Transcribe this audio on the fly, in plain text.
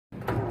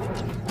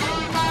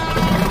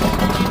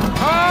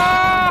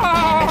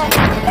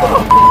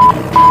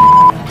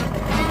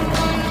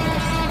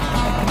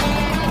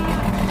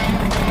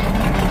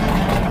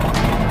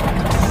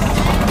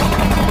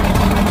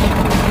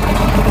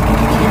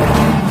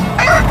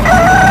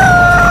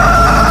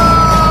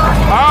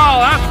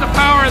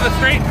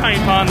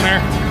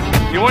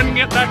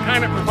that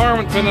kind of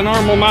performance with a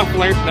normal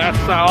muffler. That's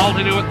all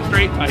to do with the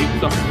straight pipe.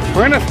 So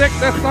we're gonna stick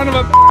this son of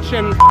a bitch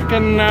in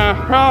fucking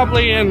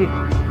probably in,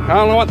 I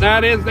don't know what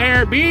that is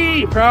there,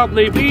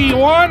 probably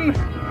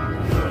B1.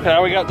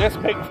 We got this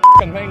big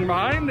fucking thing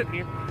behind it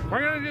here.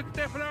 We're gonna just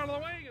step it out of the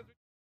way.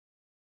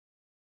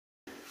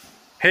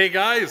 Hey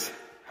guys,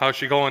 how's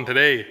she going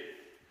today?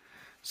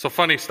 So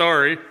funny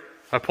story,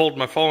 I pulled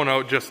my phone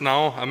out just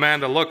now.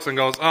 Amanda looks and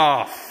goes,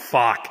 oh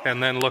fuck,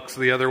 and then looks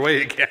the other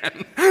way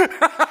again.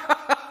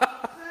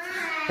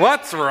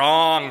 What's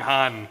wrong,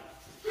 hon?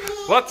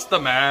 What's the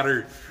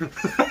matter?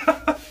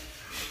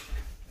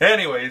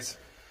 Anyways,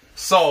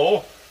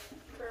 so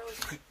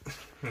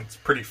it's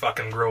pretty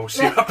fucking gross.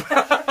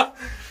 Yep.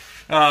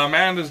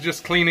 Amanda's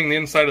just cleaning the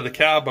inside of the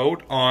cab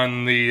out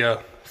on the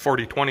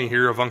 4020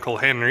 here of Uncle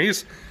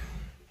Henry's.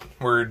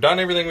 We're done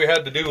everything we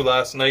had to do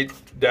last night.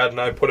 Dad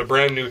and I put a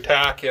brand new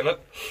tack in it.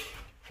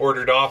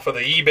 Ordered off of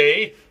the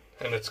eBay,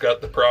 and it's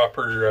got the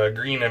proper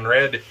green and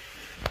red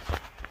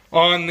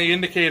on the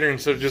indicator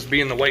instead of just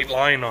being the white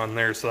line on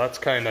there, so that's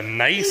kind of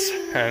nice.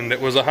 And it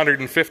was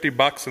 150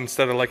 bucks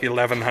instead of like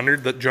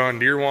 1100 that John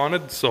Deere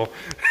wanted, so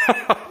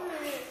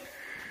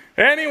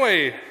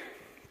anyway,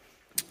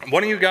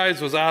 one of you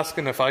guys was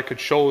asking if I could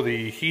show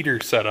the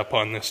heater setup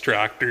on this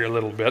tractor a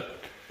little bit,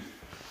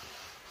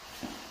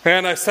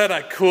 and I said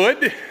I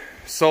could.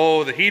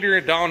 So the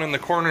heater down in the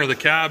corner of the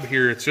cab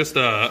here, it's just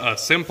a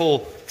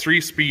simple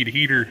 3-speed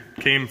heater.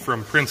 Came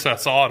from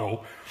Princess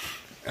Auto.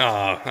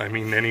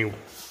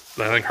 I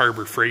think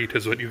Harbor Freight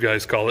is what you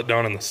guys call it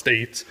down in the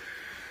States.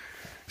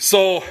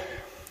 So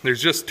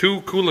there's just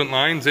 2 coolant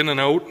lines in and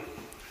out.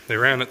 They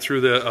ran it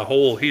through a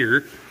hole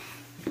here.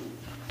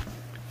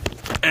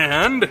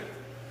 And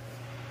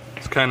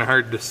it's kind of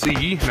hard to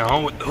see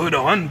now with the hood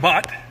on,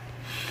 but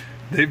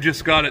they've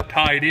just got it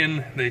tied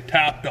in. They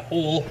tapped a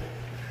hole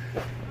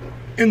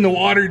in the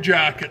water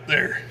jacket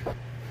there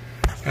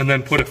and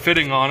then put a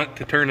fitting on it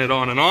to turn it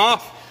on and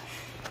off,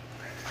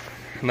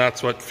 and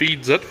that's what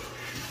feeds it.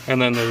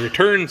 And then the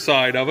return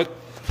side of it,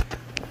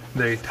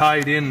 they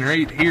tied in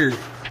right here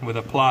with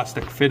a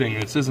plastic fitting.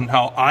 This isn't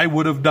how I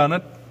would have done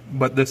it,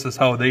 but this is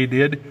how they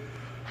did.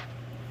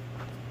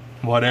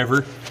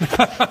 Whatever.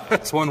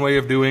 That's one way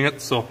of doing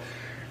it. So,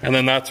 and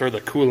then that's where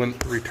the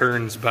coolant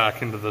returns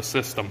back into the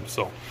system.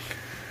 So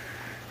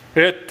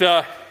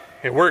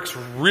it works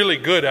really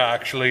good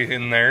actually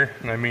in there.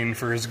 I mean,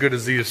 for as good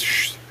as these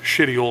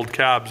shitty old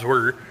cabs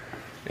were,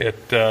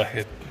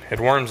 it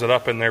warms it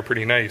up in there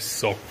pretty nice.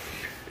 So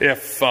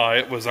if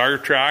it was our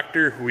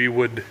tractor, we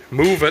would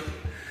move it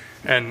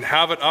and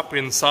have it up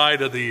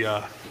inside of the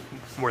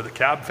where the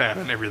cab fan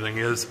and everything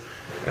is,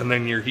 and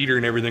then your heater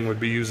and everything would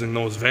be using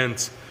those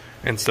vents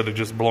instead of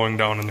just blowing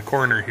down in the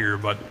corner here.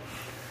 But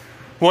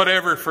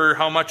whatever, for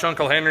how much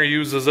Uncle Henry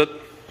uses it,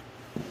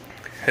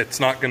 it's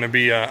not going to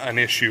be an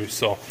issue.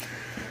 So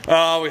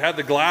we had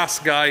the glass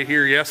guy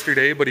here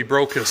yesterday, but he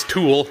broke his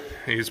tool.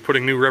 He's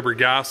putting new rubber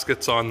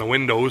gaskets on the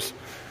windows.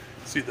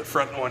 See, the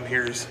front one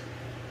here is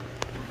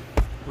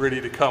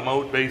ready to come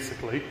out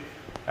basically,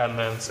 and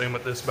then same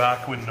with this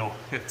back window,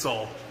 it's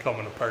all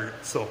coming apart.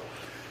 So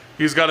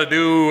he's got to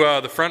do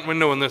the front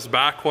window and this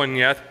back one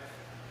yet,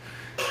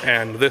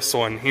 and this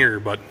one here,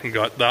 but he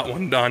got that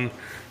one done.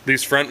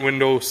 These front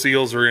window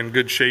seals are in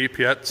good shape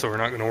yet, so we're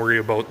not going to worry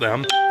about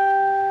them.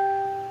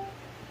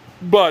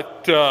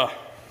 But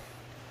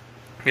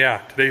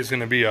yeah, today's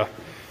going to be a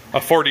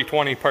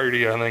 40-20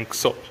 party, I think.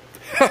 So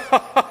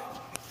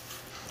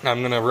I'm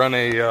going to run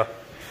a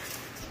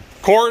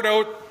cord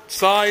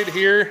outside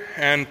here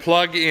and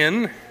plug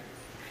in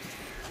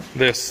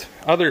this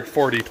other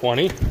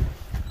 40-20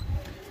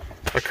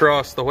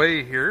 across the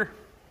way here.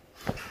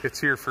 It's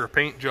here for a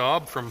paint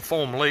job from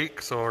Foam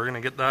Lake, so we're going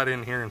to get that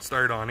in here and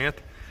start on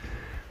it.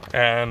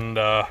 And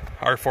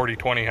our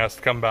 40-20 has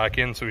to come back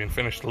in so we can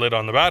finish the lid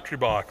on the battery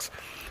box.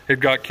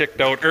 It got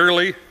kicked out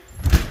early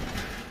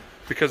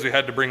because we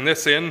had to bring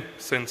this in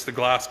since the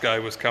glass guy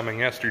was coming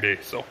yesterday.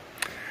 So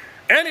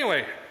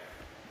anyway,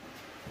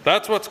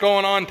 that's what's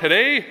going on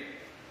today.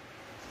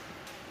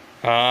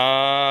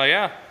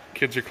 Yeah,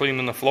 kids are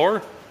cleaning the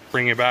floor.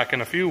 Bring you back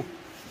in a few.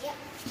 Yep.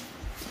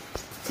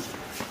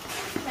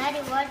 Daddy,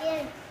 what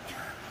is?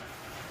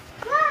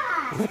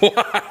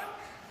 What?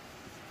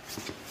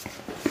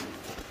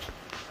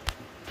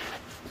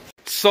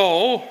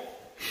 So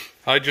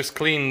I just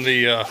cleaned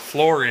the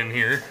floor in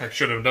here. I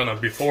should have done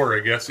it before,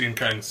 I guess. You can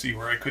kind of see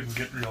where I couldn't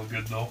get real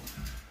good though.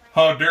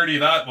 How dirty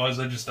that was.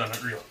 I just done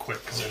it real quick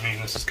because I mean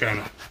this is kind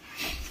of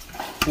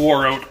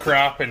wore out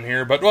crap in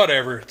here, but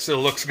whatever. It still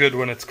looks good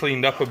when it's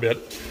cleaned up a bit.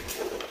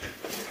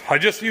 I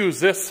just use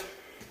this.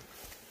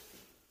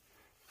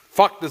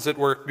 Fuck, does it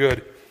work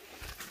good.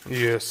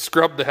 You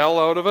scrub the hell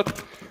out of it,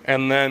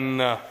 and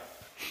then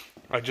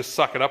I just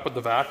suck it up with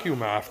the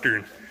vacuum after,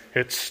 and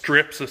it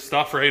strips the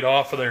stuff right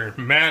off of there.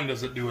 Man,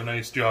 does it do a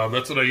nice job.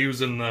 That's what I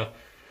use in the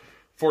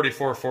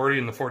 4440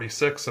 and the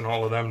 46 and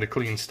all of them to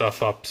clean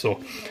stuff up.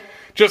 So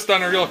just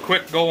done a real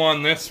quick go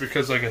on this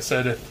because, like I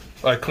said,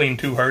 if I clean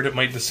too hard it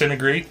might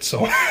disintegrate.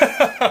 So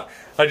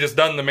I just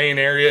done the main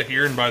area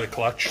here and by the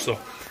clutch. So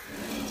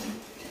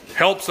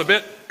helps a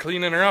bit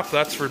cleaning her up,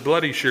 that's for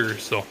bloody sure.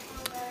 So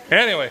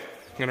anyway,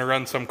 I'm gonna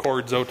run some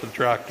cords out to the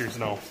tractors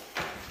now.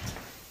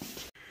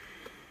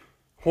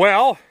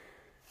 Well,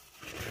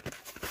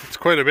 it's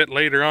quite a bit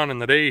later on in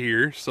the day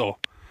here, so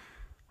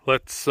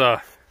let's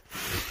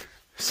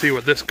see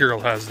what this girl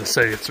has to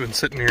say. It's been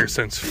sitting here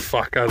since,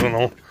 fuck, I don't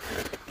know,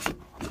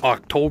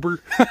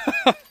 October.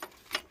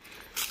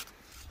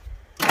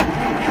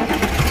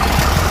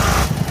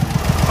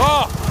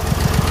 Oh!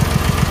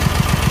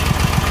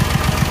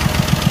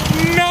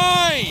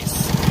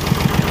 Nice!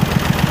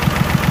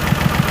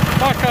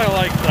 Fuck, I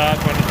like that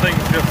when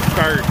things just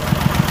start.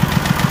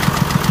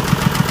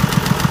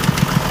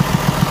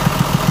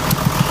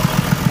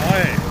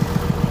 Hey.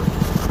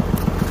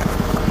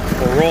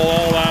 We'll roll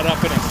all that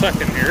up in a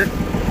second here.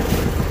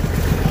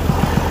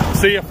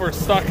 See if we're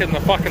stuck in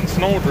the fucking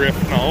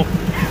snowdrift now.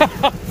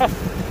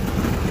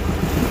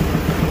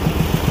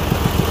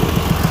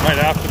 Might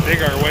have to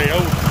dig our way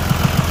out.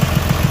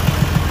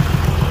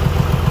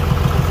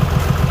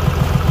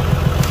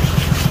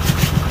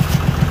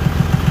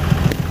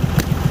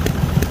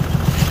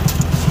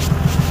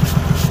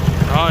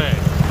 Oh yeah.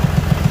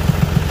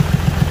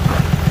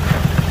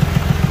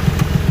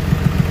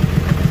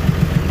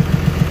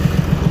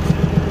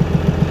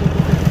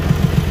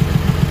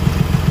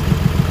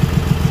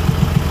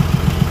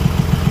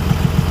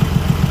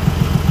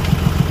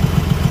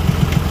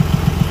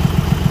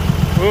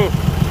 Ooh,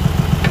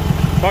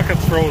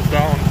 buckets froze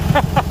down.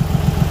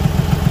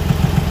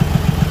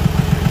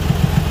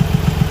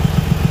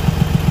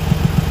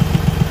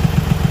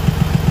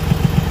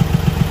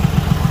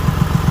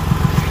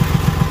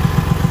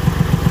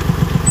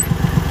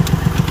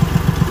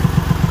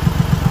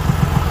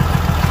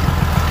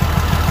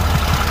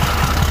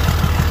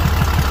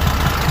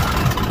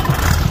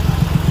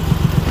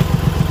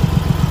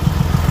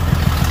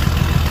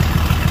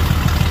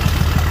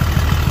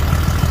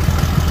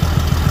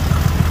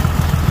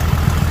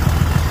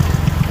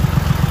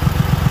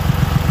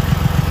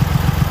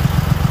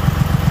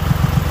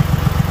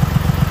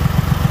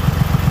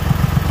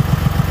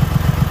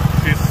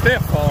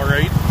 Stiff, all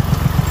right.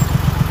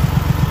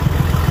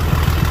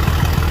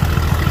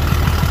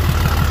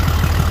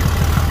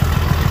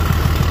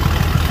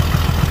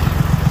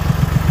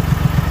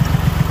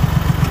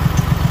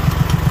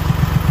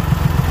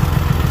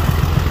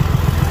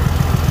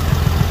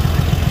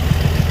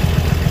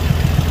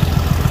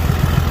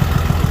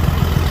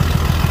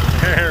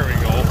 There we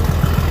go.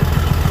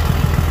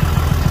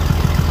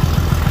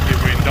 If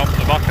we can dump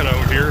the bucket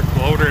out here, if the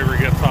load driver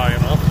gets high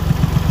enough.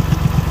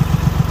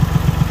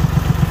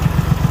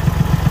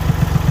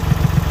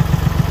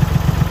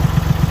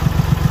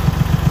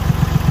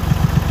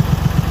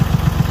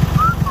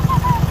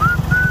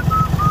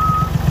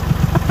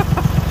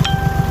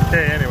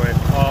 Hey, anyway,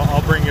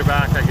 I'll bring you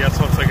back, I guess,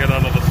 once I get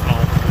out of the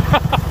snow.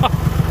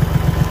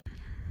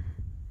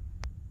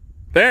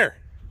 There.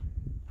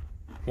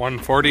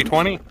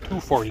 140/20,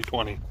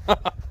 240/20.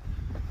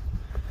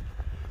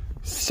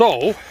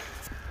 So,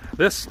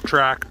 this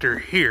tractor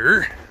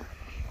here,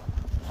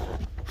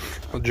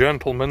 the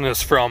gentleman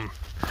is from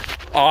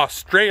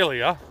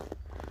Australia,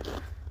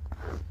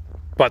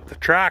 but the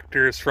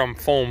tractor is from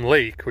Foam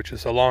Lake, which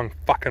is a long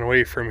fucking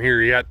way from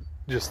here yet,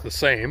 just the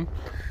same.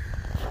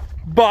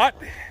 But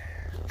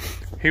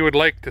he would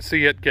like to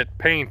see it get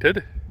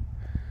painted.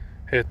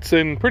 It's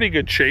in pretty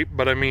good shape,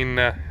 but I mean,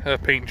 a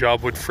paint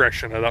job would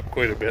freshen it up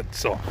quite a bit.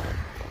 So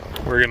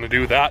we're gonna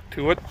do that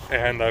to it.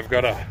 And I've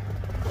got a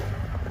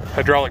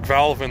hydraulic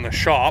valve in the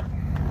shop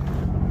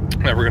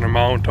that we're gonna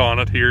mount on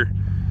it here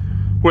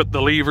with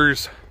the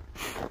levers,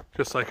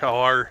 just like how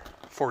our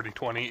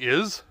 40/20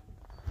 is.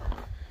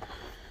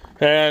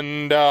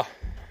 And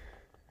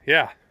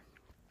yeah,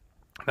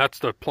 that's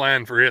the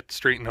plan for it.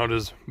 Straighten out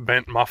his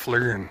bent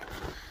muffler, and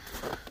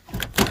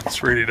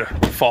it's ready to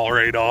fall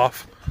right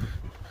off.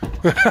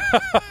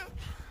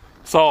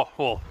 So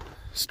we'll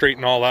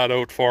straighten all that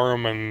out for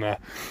him, and a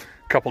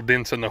couple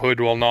dents in the hood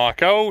we'll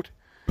knock out.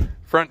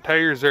 Front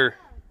tires are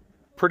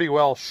pretty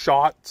well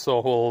shot, so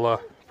we'll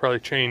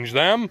probably change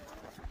them.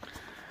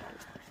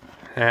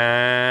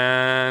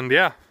 And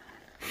yeah,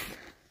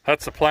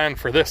 that's the plan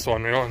for this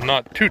one. You know,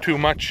 not too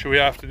much we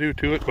have to do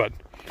to it, but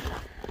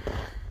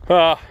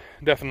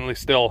definitely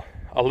still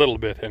a little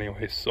bit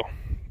anyways. So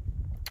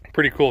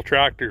pretty cool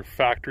tractor,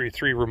 factory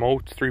 3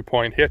 remotes,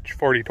 3-point hitch,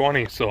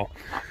 40/20. So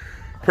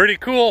pretty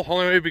cool.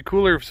 Only way it'd be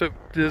cooler if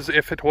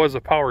it was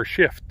a power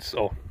shift.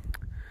 So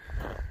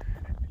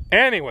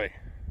anyway,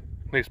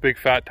 nice big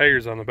fat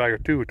tires on the back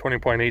of 2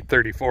 20.8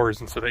 34s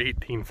instead of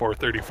 18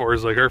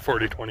 434s like our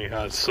 40/20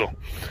 has. So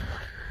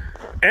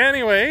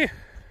anyway,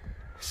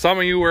 some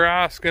of you were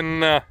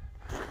asking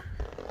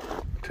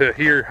to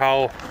hear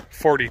how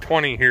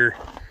 40/20 here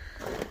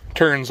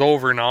turns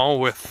over now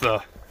with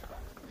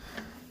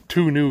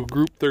 2 new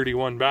Group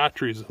 31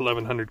 batteries,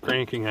 1100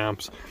 cranking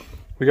amps.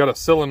 We got a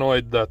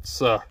solenoid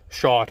that's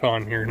shot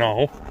on here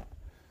now,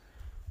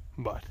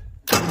 but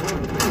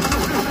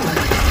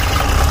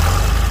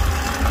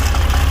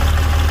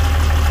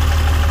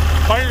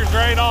fires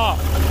right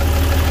off.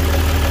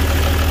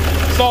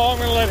 So I'm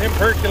gonna let him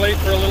percolate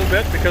for a little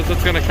bit because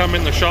it's going to come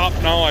in the shop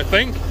now, I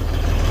think.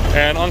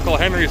 And Uncle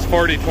Henry's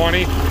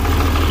 4020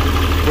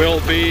 will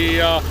be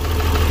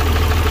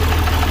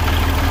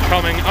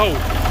coming out.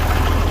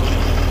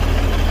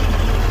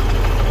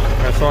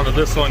 I just wanted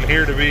this one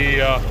here to be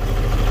a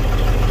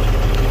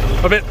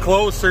bit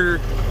closer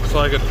so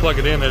I could plug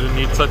it in. I didn't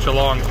need such a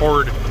long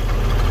cord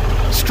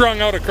strung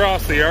out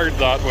across the yard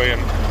that way,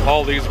 and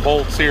all these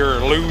bolts here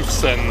are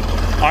loose, and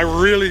I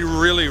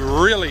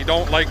really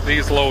don't like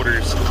these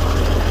loaders.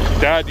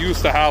 Dad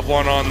used to have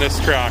one on this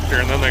tractor,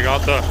 and then they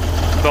got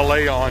the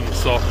lay-on,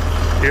 so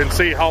you can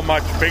see how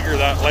much bigger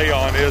that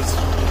lay-on is.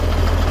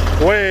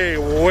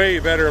 Way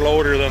better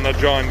loader than the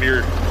John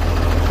Deere,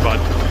 but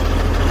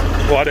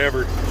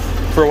whatever.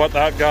 For what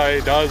that guy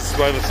does,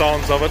 by the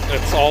sounds of it,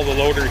 it's all the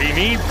loader he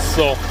needs,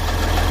 so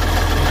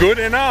good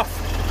enough.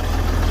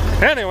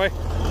 Anyway,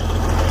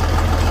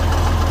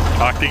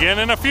 talk to you again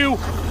in a few.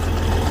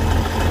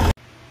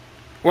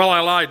 Well, I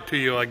lied to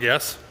you, I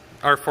guess.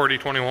 Our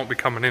 4020 won't be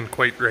coming in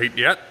quite right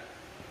yet.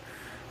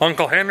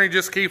 Uncle Henry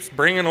just keeps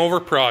bringing over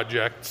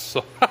projects.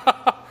 So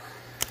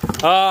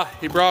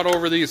he brought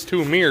over these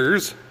 2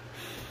 mirrors,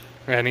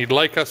 and he'd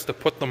like us to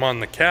put them on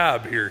the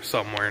cab here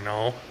somewhere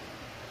now.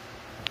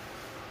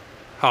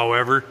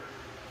 However,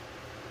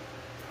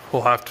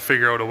 we'll have to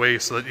figure out a way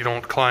so that you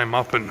don't climb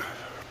up and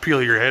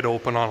peel your head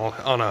open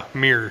on a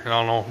mirror. I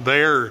don't know,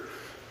 there,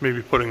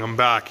 maybe putting them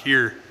back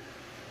here.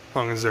 As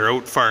long as they're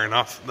out far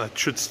enough, that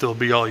should still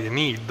be all you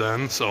need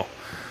then. So,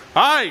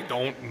 I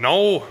don't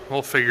know.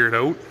 We'll figure it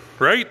out,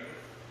 right?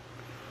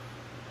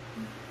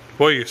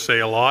 Boy, you say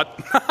a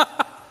lot.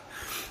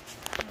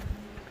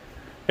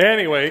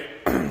 Anyway,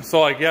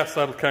 so I guess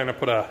that'll kind of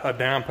put a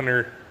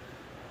dampener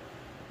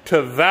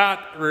to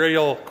that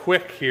real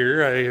quick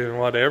here.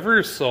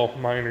 Whatever, so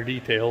minor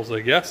details, I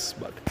guess.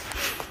 But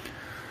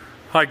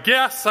I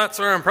guess that's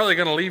where I'm probably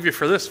going to leave you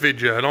for this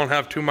video. I don't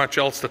have too much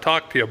else to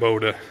talk to you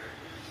about.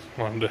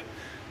 Wanted to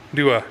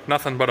do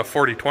nothing but a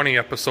 4020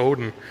 episode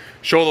and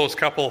show those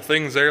couple of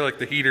things there, like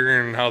the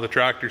heater and how the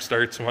tractor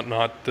starts and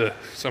whatnot.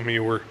 Some of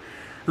you were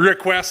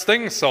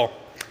requesting. So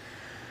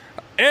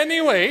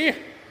anyway,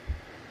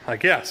 I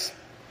guess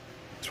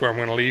that's where I'm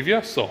going to leave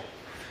you. So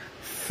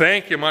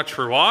thank you much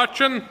for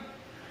watching.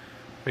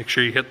 Make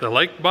sure you hit the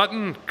like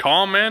button,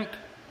 comment,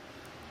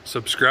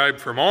 subscribe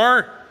for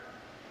more,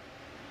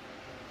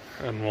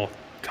 and we'll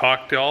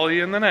talk to all of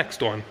you in the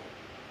next one.